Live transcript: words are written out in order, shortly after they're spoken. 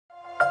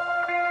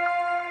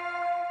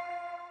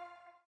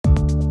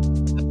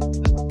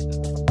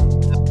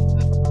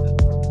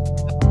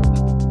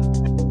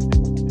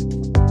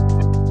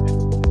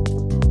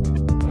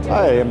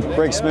Hi, I'm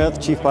Greg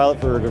Smith, Chief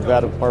Pilot for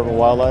Nevada Department of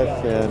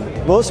Wildlife,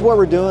 and most of what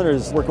we're doing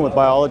is working with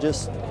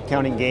biologists,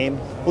 counting game.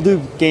 We'll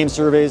do game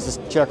surveys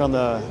to check on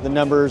the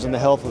numbers and the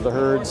health of the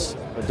herds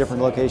at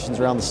different locations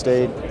around the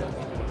state.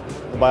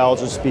 The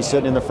biologist will be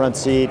sitting in the front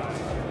seat,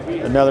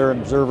 another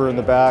observer in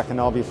the back, and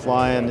I'll be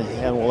flying,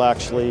 and we'll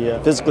actually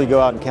physically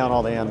go out and count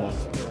all the animals.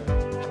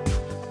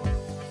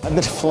 I've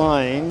been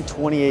flying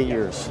 28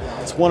 years.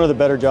 It's one of the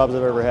better jobs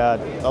I've ever had.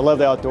 I love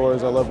the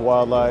outdoors, I love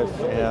wildlife,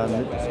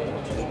 and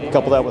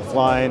couple that with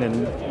flying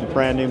and a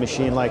brand new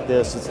machine like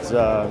this,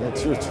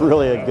 it's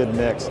really a good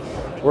mix.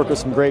 Work with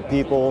some great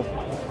people.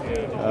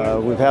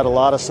 We've had a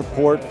lot of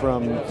support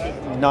from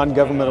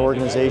non-government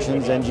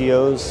organizations,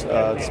 NGOs,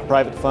 it's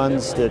private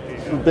funds.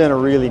 It's been a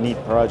really neat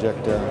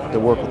project to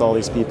work with all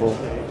these people.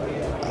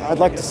 I'd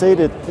like to say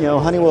that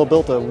Honeywell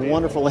built a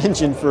wonderful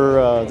engine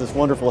for this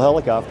wonderful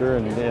helicopter,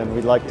 and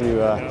we'd like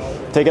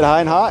to take it high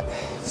and hot,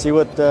 see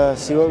what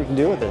we can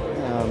do with it.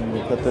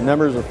 But the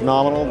numbers are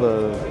phenomenal.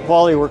 The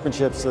quality of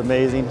workmanship is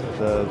amazing.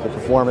 The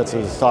performance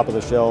is top of the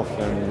shelf,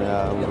 and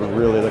we're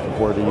really looking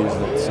forward to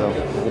using it. So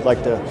we'd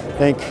like to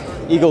thank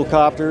Eagle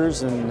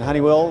Copters and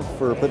Honeywell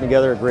for putting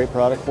together a great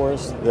product for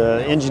us.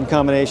 The engine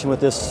combination with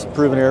this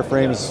proven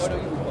airframes,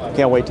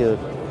 can't wait to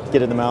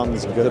get in the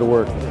mountains and go to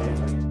work.